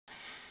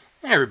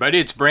Hey everybody,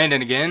 it's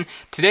Brandon again.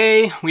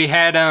 Today we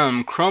had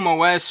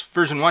ChromeOS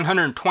version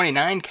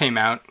 129 came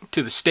out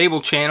to the stable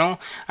channel.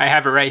 I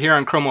have it right here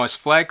on ChromeOS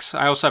Flex.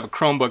 I also have a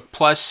Chromebook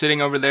Plus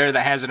sitting over there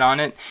that has it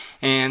on it.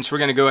 And so we're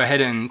going to go ahead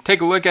and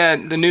take a look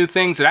at the new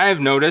things that I've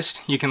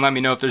noticed. You can let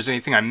me know if there's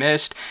anything I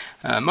missed.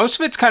 Most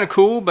of it's kind of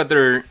cool, but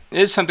there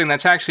is something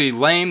that's actually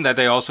lame that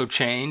they also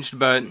changed,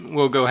 but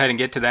we'll go ahead and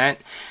get to that.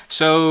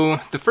 So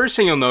the first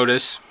thing you'll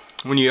notice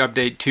when you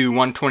update to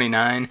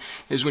 129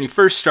 is when you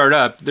first start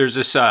up, there's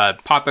this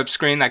pop-up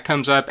screen that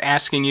comes up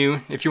asking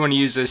you if you want to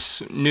use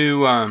this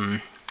new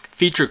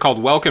feature called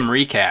Welcome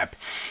Recap.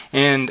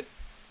 And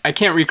I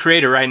can't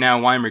recreate it right now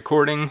while I'm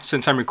recording,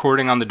 since I'm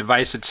recording on the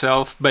device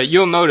itself, but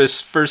you'll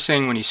notice first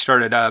thing when you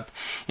start it up,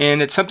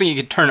 and it's something you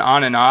can turn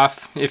on and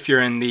off if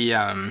you're in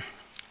the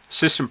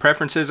system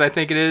preferences, I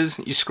think it is.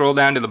 You scroll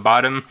down to the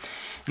bottom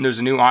and there's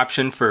a new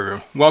option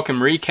for Welcome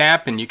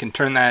Recap, and you can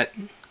turn that.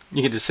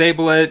 You can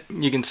disable it,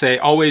 you can say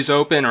always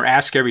open or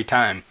ask every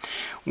time.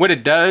 What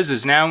it does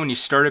is now when you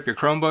start up your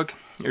Chromebook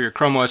or your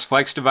ChromeOS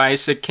Flex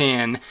device, it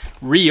can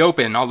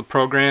reopen all the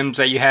programs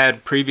that you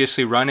had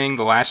previously running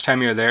the last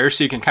time you were there,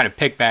 so you can kind of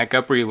pick back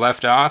up where you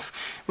left off,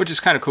 which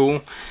is kind of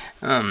cool.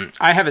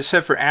 I have it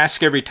set for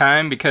ask every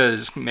time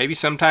because maybe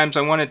sometimes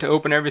I want it to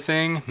open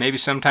everything, maybe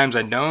sometimes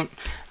I don't.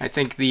 I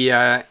think the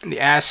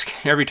ask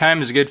every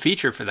time is a good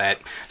feature for that.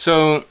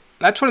 So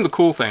that's one of the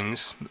cool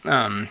things.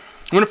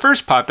 When it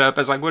first popped up, I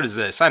was like, what is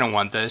this? I don't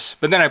want this.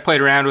 But then I played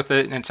around with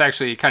it, and it's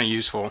actually kind of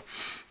useful.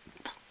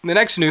 The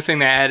next new thing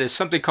they add is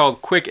something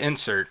called Quick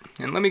Insert.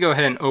 And let me go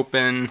ahead and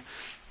open,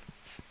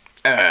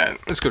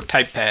 let's go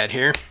TypePad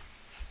here.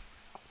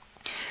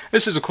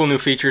 This is a cool new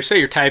feature. Say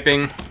you're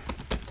typing,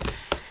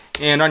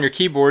 and on your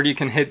keyboard you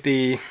can hit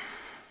the,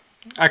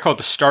 I call it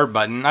the start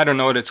button. I don't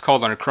know what it's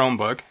called on a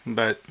Chromebook,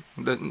 but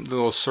the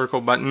little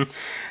circle button.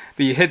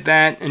 But you hit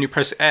that, and you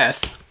press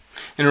F.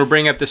 And it'll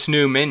bring up this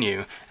new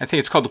menu. I think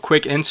it's called the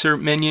Quick Insert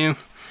menu,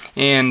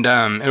 and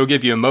it'll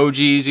give you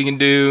emojis you can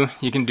do.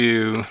 You can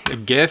do a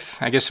GIF.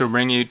 I guess it'll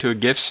bring you to a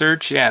GIF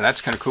search. Yeah,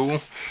 that's kind of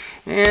cool.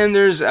 And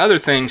there's other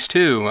things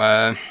too.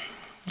 I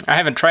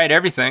haven't tried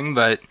everything,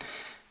 but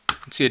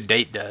let's see what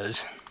date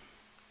does.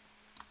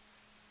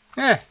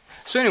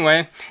 So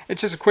anyway,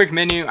 it's just a quick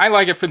menu. I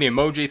like it for the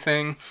emoji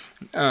thing.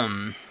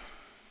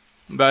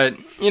 But,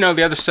 you know,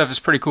 the other stuff is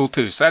pretty cool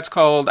too. So that's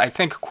called, I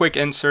think, Quick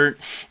Insert,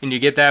 and you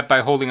get that by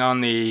holding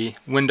on the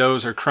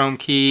Windows or Chrome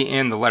key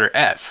and the letter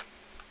F.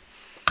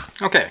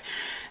 Okay,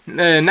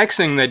 the next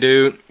thing they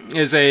do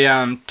is they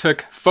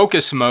took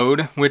Focus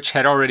Mode, which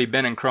had already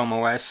been in Chrome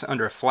OS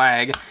under a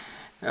flag.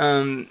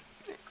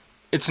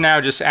 It's now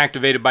just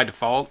activated by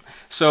default.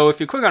 So if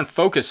you click on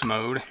Focus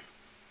Mode,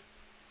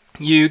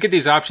 you get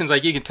these options,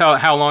 like you can tell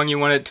how long you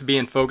want it to be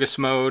in focus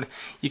mode.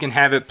 You can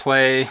have it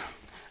play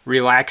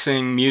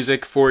relaxing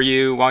music for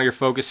you while you're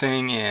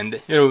focusing,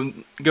 and it'll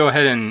go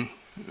ahead and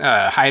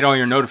hide all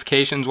your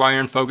notifications while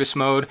you're in focus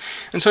mode.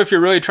 And so if you're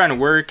really trying to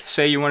work,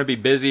 say you want to be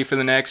busy for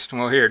the next,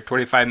 well, here,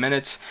 25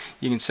 minutes,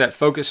 you can set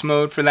focus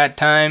mode for that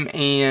time,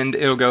 and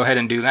it'll go ahead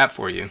and do that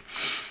for you.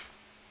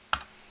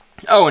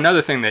 Oh,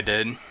 another thing they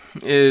did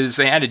is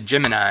they added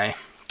Gemini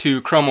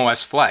to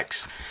ChromeOS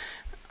Flex.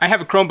 I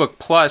have a Chromebook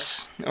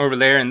Plus over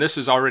there, and this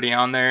is already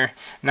on there.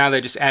 Now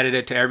they just added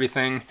it to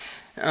everything.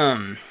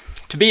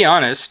 To be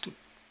honest,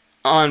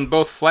 on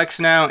both Flex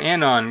now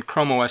and on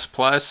ChromeOS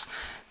Plus,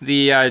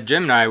 the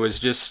Gemini was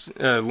just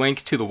a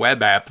link to the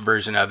web app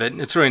version of it.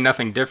 It's really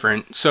nothing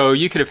different. So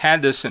you could have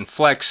had this in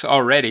Flex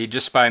already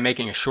just by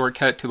making a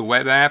shortcut to the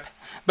web app.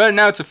 But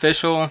now it's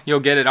official. You'll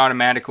get it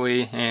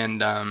automatically. And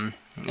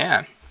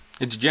yeah,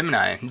 it's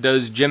Gemini. It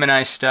does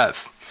Gemini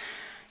stuff.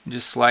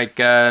 Just like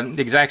the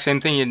exact same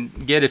thing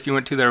you'd get if you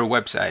went to their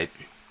website.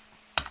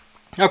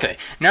 Okay,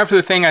 now for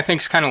the thing I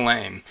think is kind of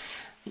lame.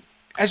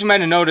 As you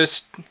might have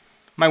noticed,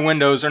 my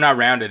windows are not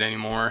rounded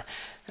anymore.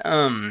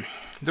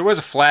 There was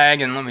a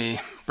flag, and let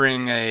me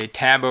bring a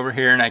tab over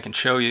here and I can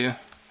show you.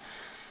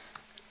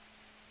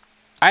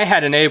 I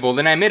had enabled,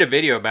 and I made a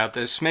video about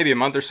this maybe a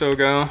month or so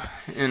ago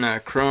in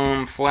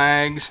Chrome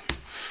flags,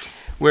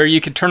 where you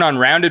could turn on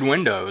rounded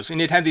windows,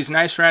 and you'd have these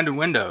nice rounded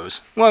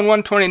windows. Well, in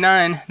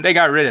 129, they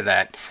got rid of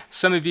that.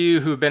 Some of you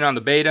who have been on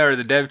the beta or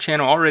the dev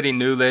channel already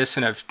knew this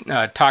and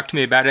have talked to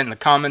me about it in the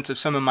comments of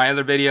some of my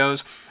other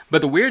videos. But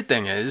the weird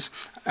thing is,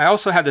 I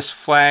also have this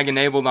flag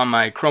enabled on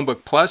my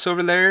Chromebook Plus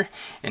over there,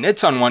 and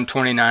it's on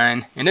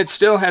 129, and it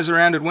still has the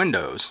rounded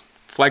windows.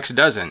 Flex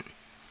doesn't.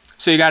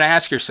 So you gotta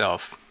ask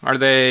yourself, are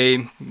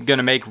they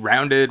gonna make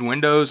rounded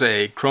windows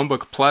a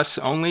Chromebook Plus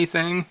only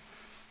thing?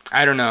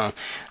 I don't know.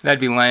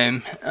 That'd be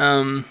lame.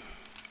 I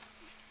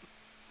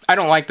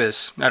don't like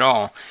this at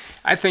all.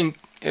 I think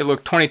it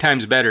looked 20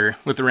 times better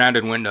with the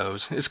rounded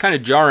windows. It's kind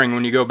of jarring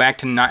when you go back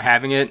to not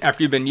having it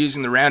after you've been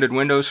using the rounded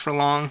windows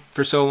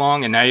for so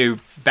long, and now you're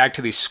back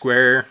to these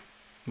square,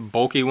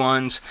 bulky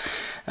ones.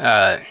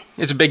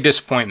 It's a big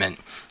disappointment.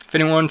 If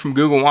anyone from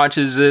Google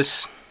watches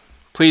this,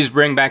 please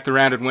bring back the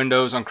rounded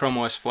windows on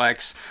ChromeOS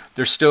Flex.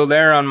 They're still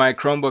there on my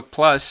Chromebook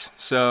Plus,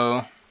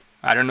 so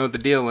I don't know what the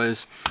deal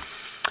is.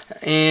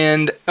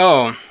 And,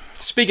 oh,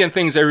 speaking of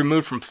things they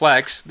removed from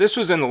Flex, this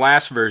was in the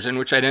last version,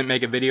 which I didn't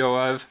make a video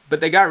of, but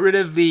they got rid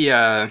of the,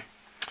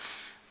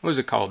 what was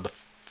it called? The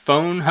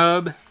phone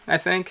hub, I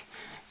think.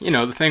 You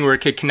know, the thing where it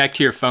could connect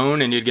to your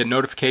phone and you'd get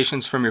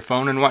notifications from your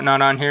phone and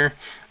whatnot on here.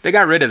 They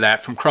got rid of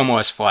that from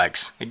ChromeOS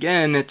Flex.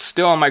 Again, it's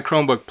still on my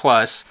Chromebook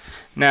Plus.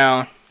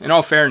 Now, in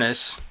all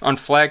fairness, on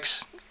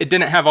Flex, it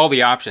didn't have all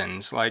the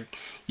options. Like,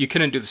 you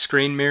couldn't do the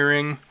screen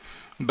mirroring,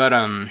 but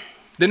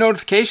the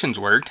notifications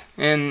worked,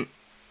 and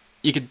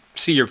you could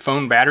see your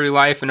phone battery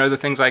life and other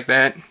things like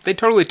that. They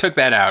totally took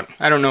that out.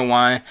 I don't know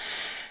why.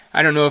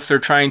 I don't know if they're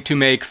trying to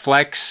make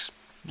Flex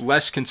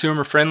less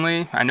consumer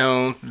friendly. I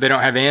know they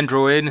don't have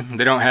Android.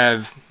 They don't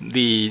have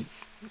the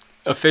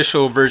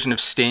official version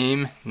of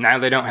Steam. Now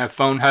they don't have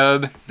Phone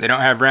Hub. They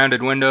don't have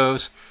rounded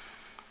windows.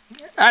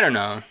 I don't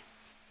know.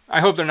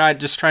 I hope they're not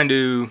just trying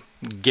to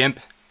gimp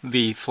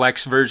the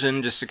Flex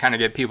version just to kind of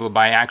get people to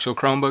buy actual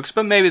Chromebooks,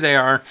 but maybe they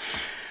are.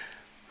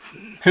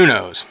 Who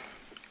knows?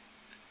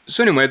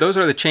 So anyway, those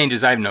are the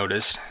changes I've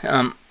noticed.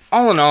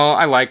 All in all,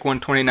 I like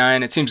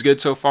 129. It seems good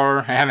so far.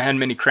 I haven't had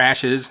many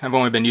crashes. I've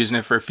only been using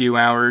it for a few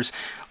hours.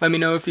 Let me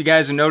know if you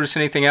guys have noticed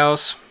anything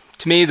else.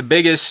 To me, the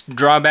biggest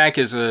drawback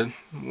is a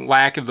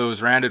lack of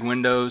those rounded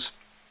windows.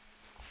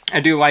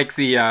 I do like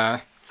the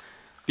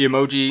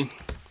emoji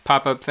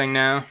pop-up thing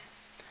now.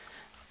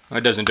 Well,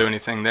 it doesn't do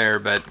anything there,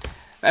 but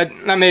that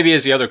maybe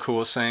is the other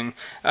coolest thing.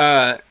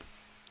 The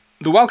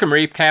welcome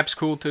recap's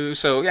cool too,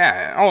 so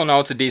yeah, all in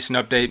all, it's a decent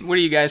update. What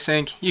do you guys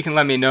think? You can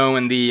let me know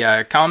in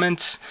the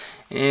comments,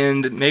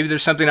 and maybe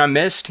there's something I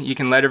missed. You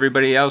can let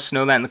everybody else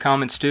know that in the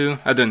comments too.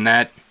 Other than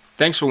that,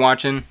 thanks for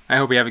watching. I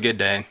hope you have a good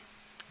day.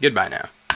 Goodbye now.